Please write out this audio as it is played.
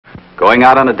Going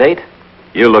out on a date?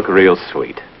 You look real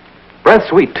sweet. Breath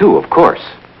sweet, too, of course.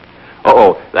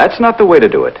 Uh-oh, that's not the way to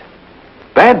do it.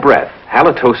 Bad breath,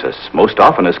 halitosis, most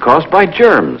often is caused by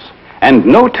germs. And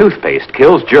no toothpaste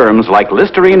kills germs like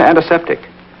Listerine Antiseptic.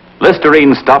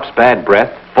 Listerine stops bad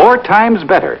breath 4 times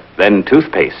better than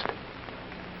toothpaste.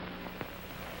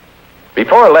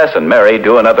 Before Les and Mary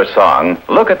do another song,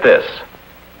 look at this.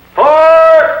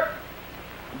 4,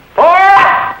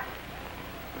 4,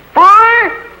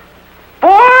 4,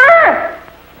 4,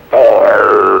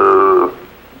 4.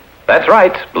 That's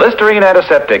right. Listerine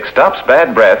Antiseptic stops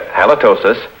bad breath,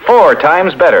 halitosis, 4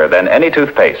 times better than any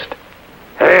toothpaste.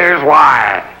 Here's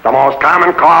why. The most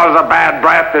common cause of bad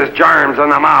breath is germs in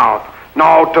the mouth.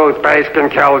 No toothpaste can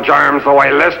kill germs the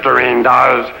way Listerine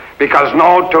does, because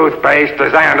no toothpaste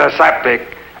is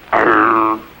antiseptic.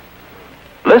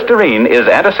 Listerine is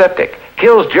antiseptic,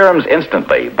 kills germs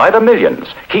instantly, by the millions,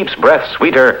 keeps breath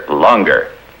sweeter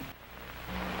longer.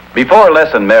 Before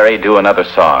Les and Mary do another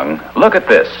song, look at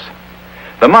this.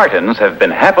 The Martins have been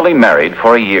happily married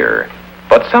for a year,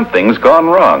 but something's gone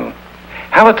wrong.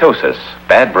 Halitosis,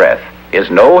 bad breath, is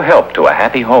no help to a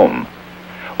happy home.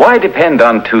 Why depend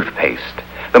on toothpaste?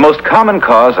 The most common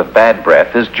cause of bad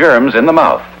breath is germs in the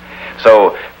mouth.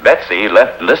 So Betsy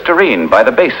left Listerine by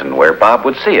the basin where Bob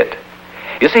would see it.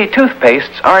 You see,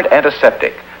 toothpastes aren't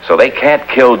antiseptic, so they can't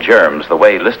kill germs the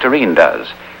way Listerine does.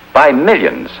 By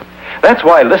millions. That's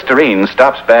why Listerine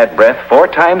stops bad breath 4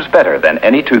 times better than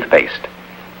any toothpaste.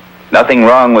 Nothing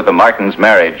wrong with the Martins'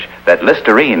 marriage that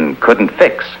Listerine couldn't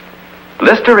fix.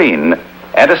 Listerine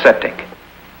Antiseptic.